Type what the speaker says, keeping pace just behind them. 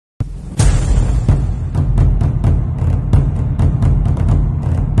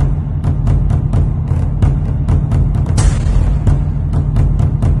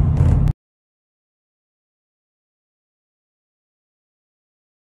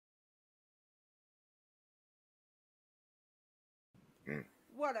Mm.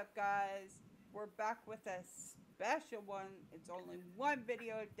 What up, guys? We're back with a special one. It's only one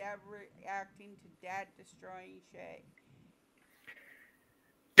video of Dad reacting to Dad destroying Shay.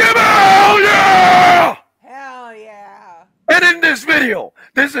 Give it all, yeah! Hell yeah! And in this video,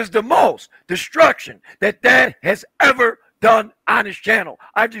 this is the most destruction that Dad has ever done on his channel.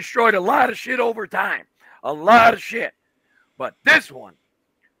 I've destroyed a lot of shit over time. A lot of shit. But this one,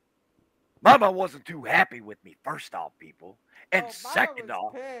 Mama wasn't too happy with me, first off, people. And second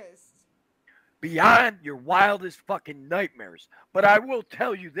off, pissed. beyond your wildest fucking nightmares. But I will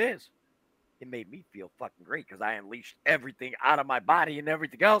tell you this. It made me feel fucking great because I unleashed everything out of my body and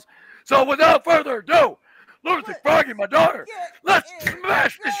everything else. So without further ado, Lunatic Froggy, my daughter, let's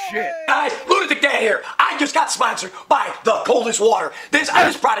smash this shit. Guys, Lunatic Dad here. I just got sponsored by the coldest water. This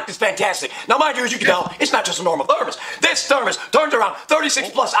product is fantastic. Now, mind you, as you can tell, it's not just a normal thermos. This thermos turns around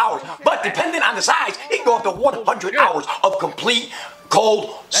 36 plus hours, but depending on the size, it can go up to 100 hours of complete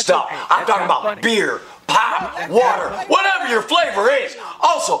cold stuff. I'm talking about beer, pop, water, whatever your flavor is.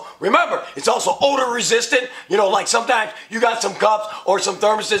 Also, remember, it's also odor resistant. You know, like sometimes you got some cups or some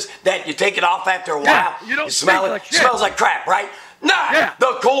thermoses that you take it off after a while. You smell it. Smells like crap, right? Nah,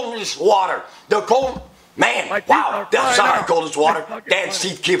 the coldest water. The cold. Man, wow, that's our coldest water. Dad's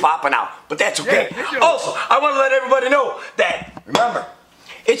teeth keep popping out, but that's okay. Also, I want to let everybody know that, remember,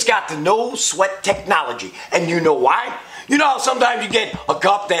 it's got the no sweat technology. And you know why? You know how sometimes you get a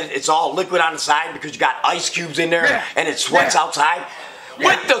cup that it's all liquid on the side because you got ice cubes in there and it sweats outside?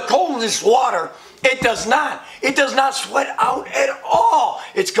 With the coldest water, it does not. It does not sweat out at all.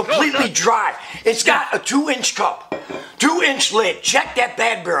 It's completely dry. It's got a 2-inch cup, 2-inch lid. Check that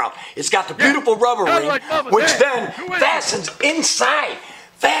bad beer out. It's got the beautiful rubber ring, which then fastens inside.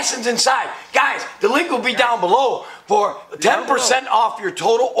 Fastens inside. Guys, the link will be down below for 10% off your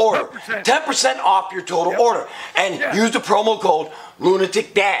total order. 10% off your total order. And use the promo code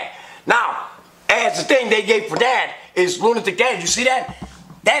Lunatic Dad. Now, as the thing they gave for Dad is Lunatic Dad. You see that?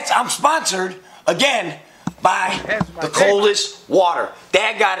 I'm sponsored again by the coldest water.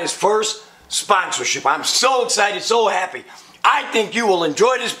 Dad got his first sponsorship. I'm so excited, so happy. I think you will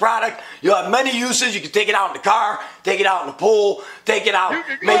enjoy this product. You'll have many uses. You can take it out in the car, take it out in the pool, take it out,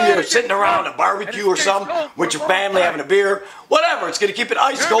 maybe you're sitting around a barbecue or something with your family having a beer. Whatever, it's going to keep it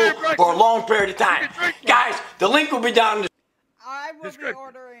ice cold for a long period of time. Guys, the link will be down in the I will be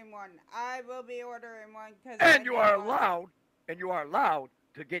ordering one. I will be ordering one. And you are allowed,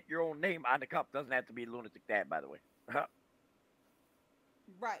 to get your own name on the cup. Doesn't have to be Lunatic Dad, by the way.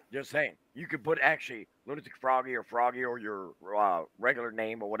 Right. Just saying. You could put actually Lunatic Froggy or your regular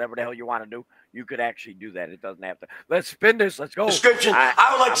name or whatever the hell you want to do. You could actually do that. It doesn't have to. Let's spin this. Let's go. Description.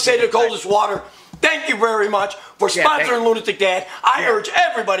 I would like to say to the coldest water, thank you very much for sponsoring Lunatic Dad. I urge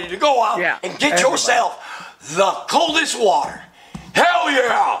everybody to go out and get yourself the coldest water. Hell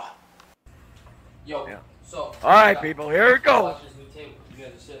yeah! Yo, so. Alright, people, here it goes.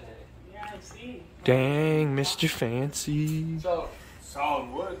 Dang, Mr. Fancy. So, solid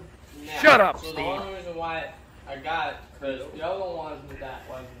wood. Now, shut up, so Steve. The only reason why I got it, because the other ones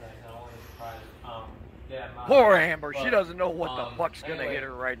wasn't that nice. Poor Amber, she doesn't know what the fuck's gonna hit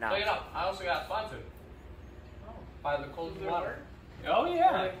her right now. Check it out. I also got sponsored by the cold water. Oh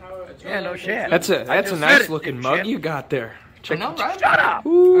yeah. Yeah, no shit. That's a nice looking mug you got there. Check it out. Shut up.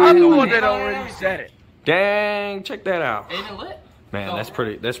 I'm the one that already said it. Dang, check that out. Ain't it lit? Man, that's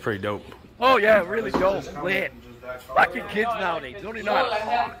pretty dope. Oh yeah, really dope. Lit. Fucking kids nowadays don't even know how to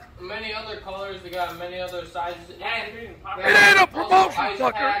talk. Many other colors, they got many other sizes, and it ain't a promotion, ice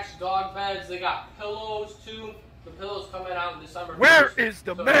fucker. Packs, dog beds, they got pillows too. The pillows coming out in December. Where is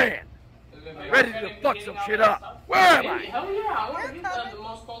the man? Ready to fuck some shit up. Where am I? Hell yeah, I want to get the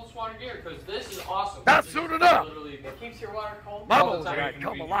most coldest water gear because this is awesome. Not soon enough. It keeps your water cold. Mama was gonna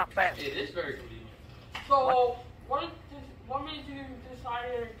come a lot faster. It is very convenient. So, what made you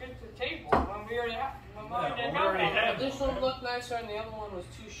decide to get the table when we already have? This one looked nicer and the other one was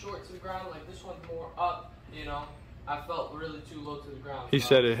too short to the ground. Like this one's more up, you know. I felt really too low to the ground. He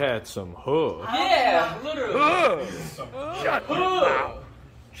said it had some hood. Yeah, literally. Shut your mouth.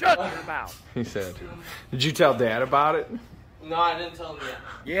 Shut your mouth. He said. Did you tell Dad about it? No, I didn't tell him yet.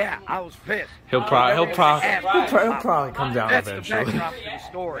 Yeah, I was pissed. He'll probably come down That's eventually. the backdrop to the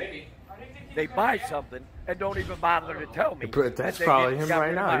story. They buy something and don't even bother to tell me. But that's probably him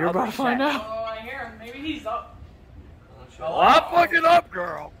right now. You're about to find out. Oh, I hear him. Maybe he's up. Oh, I'm fucking up,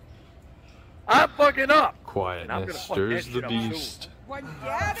 girl. I'm fucking up. Quietness stirs the beast. When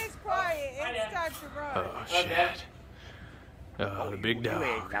Dad is quiet, it's time to run. Oh, shit. Oh, the big dog.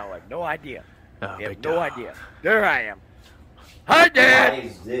 I have no idea. Oh, you have big no dog. idea. There I am. Hi, Dad. Why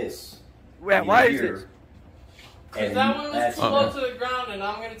is this? Well, why is this? Because that one was too low to the ground, and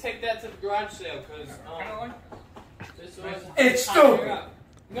I'm going to take that to the garage sale, because this was... It's stupid.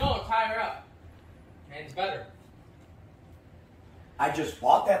 No, tie her up. And it's better. I just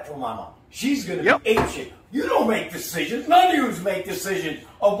bought that for my mom. She's going to be apeshit. You don't make decisions. None of you make decisions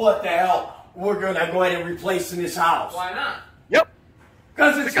of what the hell we're going to go ahead and replace in this house. Why not? Yep.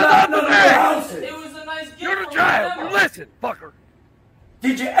 Because it's not none of your houses. It was a nice gift. You're the child. You listen, fucker.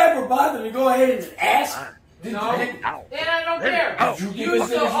 Did you ever bother to go ahead and ask? No. And I don't care. Did you give it to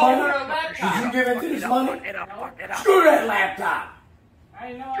this money? Did you give it to this money? Screw that laptop.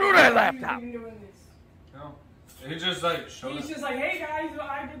 I know. Screw that laptop. No. He just like showed He's just like, hey guys,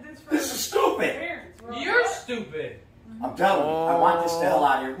 I did this for This is stupid. parents. You're stupid. I'm telling you, I want this the hell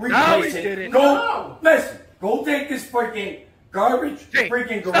out of here. Now Replace he it. did it. Go, listen, go take this freaking garbage,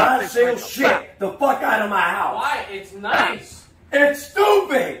 freaking garage sale shit the fuck out of my house. Why? It's nice. It's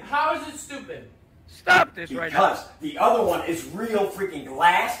stupid. How is it stupid? Stop this right now. Because the other one is real freaking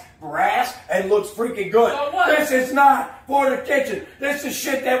brass, and looks freaking good. So what? This is not for the kitchen. This is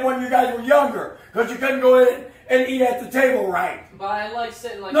shit that when you guys were younger, because you couldn't go in and eat at the table right. But I like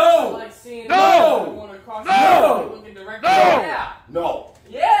sitting like No. this. I like seeing No. everyone across No. the room looking directly. No. Yeah. No.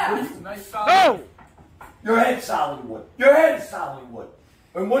 Yeah. nice No. Your head's solid wood. Your head's solid wood.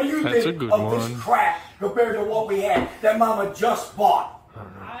 And what do you That's a think good of one. this crap compared to what we had that Mama just bought?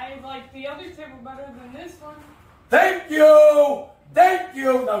 I like the other table better than this one. Thank you! Thank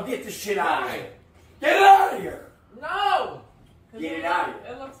you! Now get this shit out of here. Get it out of here. No. Get it out of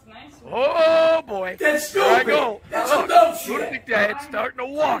here. It looks nicer. Oh boy. That's Here I stupid. go. That's Look, some dumb Lunatic shit. Dad's starting to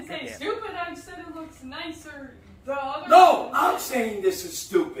walk I didn't say again. stupid. I said it looks nicer. The other No, one- I'm saying this is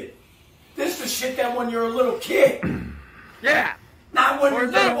stupid. This is shit that when you're a little kid. Yeah. Not when Or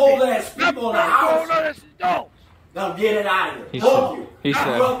you're little old kids. ass people in the Not house. grown ass adults. Now get it out of here. He Both said- you. he Not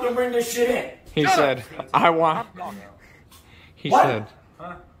said- welcome to bring this shit in. He Shut said, up. I want. He What? said,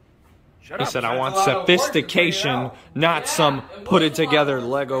 Shut he up. said, I That's want a lot of work to figure sophistication, out. not some put it together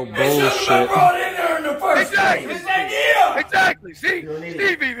Lego It should have been bullshit. brought in there in the first Exactly. place. His idea. Exactly. See, You're an idiot.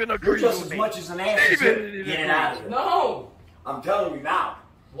 Steve even You're agrees just with as me. much as an ass. Steve Get even it out of here. No. I'm telling you now.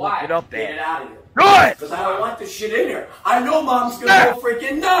 Why? Look it up Get there. it out of here. Good. Because I don't want this shit in here. I know Mom's gonna Yeah. go freaking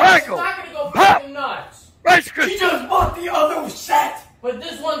It's nuts. Franco. not gonna go Pop. freaking nuts. Rice She Krispies. just bought the other set. But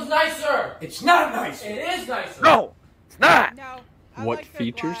this one's nicer. It's not nice. It is nicer. No, it's not. No. I What like their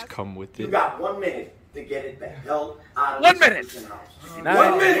features glass. come with You it? got 1 minute to get it back. Held out of 1 this minute. freaking house. 9,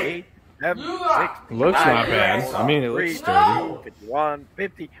 1 minute. 8, 7, You 6, are- Looks 9, not bad. I mean, it looks 3, sturdy. 52, 51,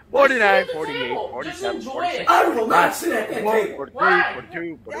 50, 49, Just 48, enjoy 47, it. 46, I will not sit at that 41, table. 43, Why?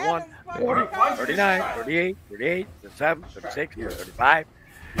 42, That 41, is fucking 40, crazy. 39, 38, 38, 37, 36, 35.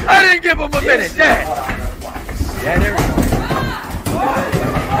 I didn't give him a minute, Dad. Yeah, there we go.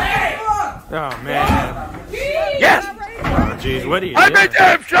 Oh, man. Yes. Oh, jeez, what are you I doing? made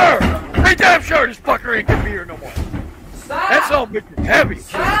damn sure. Made damn sure this fucker ain't gonna be here no more. Stop. That son of a bitch is heavy.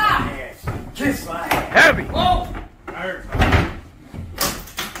 Stop. Kiss my ass. Heavy. Oh.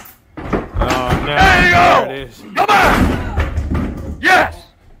 Oh, no. There you go. There it is. Come on. Yes.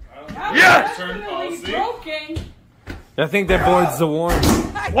 Yes. Definitely broken. I think that board's the warm.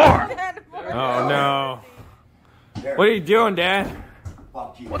 War. Oh, no. What are you doing, Dad?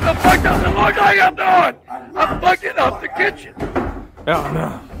 Fuck you. What the fuck does it look like I'm doing? I'm fucking up the kitchen. Oh,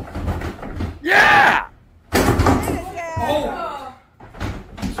 no. Yeah.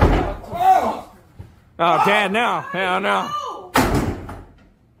 Oh, Dad, no. Hell no.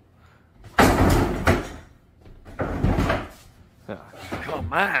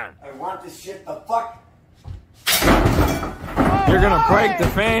 Come on. I want this shit the fuck. You're gonna break the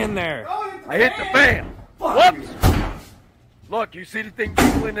fan there. I hit the fan. Fuck Whoops. Look, you see the thing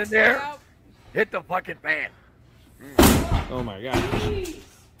jiggling in there? Hit the fucking fan. Oh, my gosh.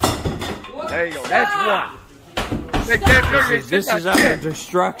 There you go. That's one. They can't figure it This out is utter shit.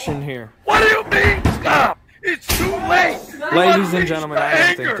 destruction here. What do you mean? Stop! It's too late. You Ladies and unleashed gentlemen, the I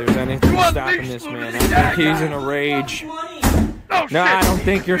don't think anger. there's anything You stopping unleashed this man. lunatic I think anger. he's in a rage. No, shit. No, I don't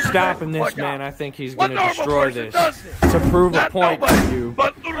think you're Figure stopping that this fuck man. out. I think he's What gonna normal destroy person this does this? to prove a Not point nobody, to you.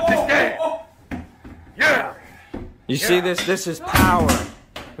 but lunatic dad. Yeah. You see this? This is power.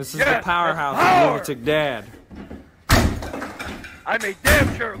 This is Yes, the powerhouse that's power. of Lunatic Dad. I made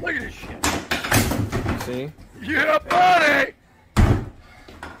damn sure. Look at this shit. See? Yeah, buddy.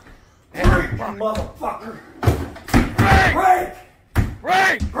 Break, you motherfucker. Break! Break!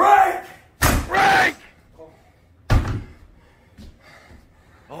 Break! Break! Break!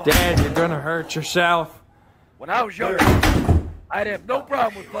 Dad, you're gonna hurt yourself. When I was younger, I'd have no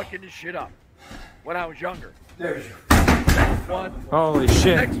problem with fucking this shit up. When I was younger. There's your. Next one. Holy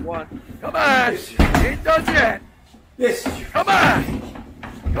shit. Next one. Come on. Ain't done yet. This is your... Come on!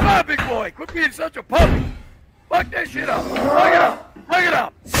 Come on, big boy! Quit being such a puppy! Fuck that shit up! Fuck it up! Fuck it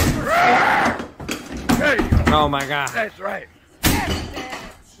up! There you go. Oh my god. That's right.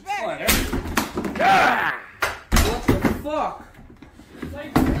 Yeah. What the fuck?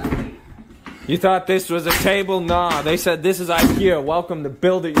 Like, really? You thought this was a table? Nah, they said this is IKEA. Welcome to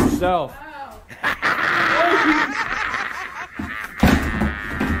build it yourself. Wow.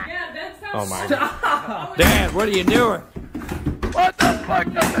 Yeah, that sounds Oh my Stop. god. Dad, what are you doing? What the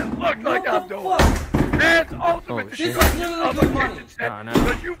fuck does it look like I'm doing? That's ultimate Oh, shit. destruction This is really of a good money. kitchen set. Oh, no.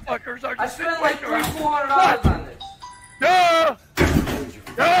 Because you fuckers are I just spent like sitting around. $300-$400 on this. Duh!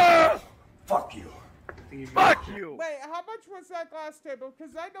 Duh! Fuck you. Fuck you! Wait, how much was that glass table?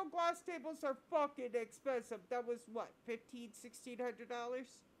 Because I know glass tables are fucking expensive. That was what, $1,500-$1,600?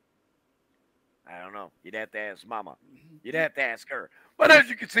 I don't know. You'd have to ask Mama. You'd have to ask her. But as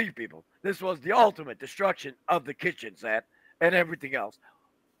you can see, people, this was the ultimate destruction of the kitchen set and everything else.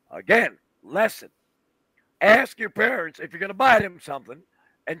 Again, lesson. Ask your parents if you're going to buy them something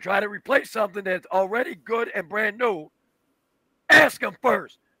and try to replace something that's already good and brand new. Ask them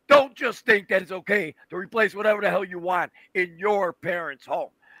first. Don't just think that it's okay to replace whatever the hell you want in your parents' home.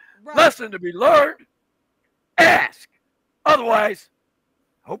 Right. Lesson to be learned. Ask. Otherwise,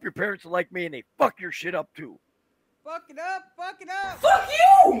 I hope your parents are like me and they fuck your shit up too. Fuck it up, fuck it up. Fuck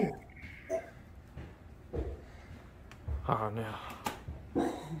you! Oh no.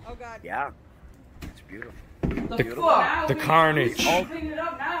 Oh, God. Yeah. It's beautiful. The fuck? The carnage. Clean it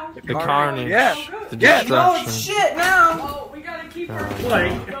up now. The carnage. Yeah. The Yeah. No, destruction. it's shit now. Oh, we gotta keep the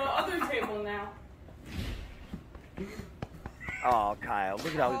other table now. Oh, Kyle,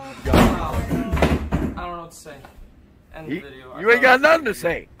 look at how this is I going. don't know what to say. End the video. You ain't got nothing to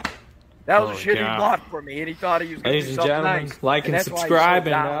say. That was Oh, the shit God. he bought for me, and he thought he was going to Ladies do and something gentlemen, nice. like and that's why he's so subscribe,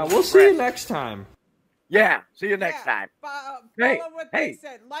 and down we'll with see you press. next time. Yeah, see you next time. Follow Hey, what hey. they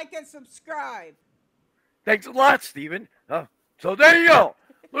said. Like and subscribe. Thanks a lot, Steven. So there you go.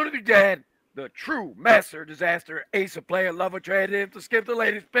 Lunatic Dad, the true master disaster, ace of player, lover, trade to skip the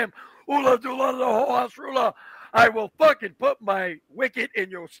latest pimp, oola doola, the whole house ruler. I will fucking put my wicket in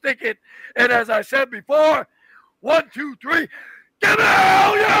your stick it. And as I said before, 1, 2, 3, give it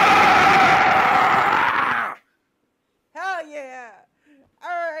hell yeah! Hell yeah.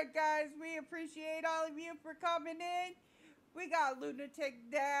 All right, guys. We appreciate all of you for coming in. We got Lunatic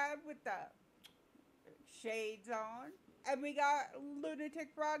Dad with the shades on. And we got Lunatic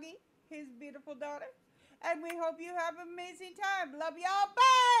Froggy, his beautiful daughter. And we hope you have an amazing time. Love y'all.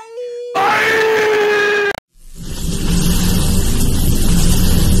 Bye.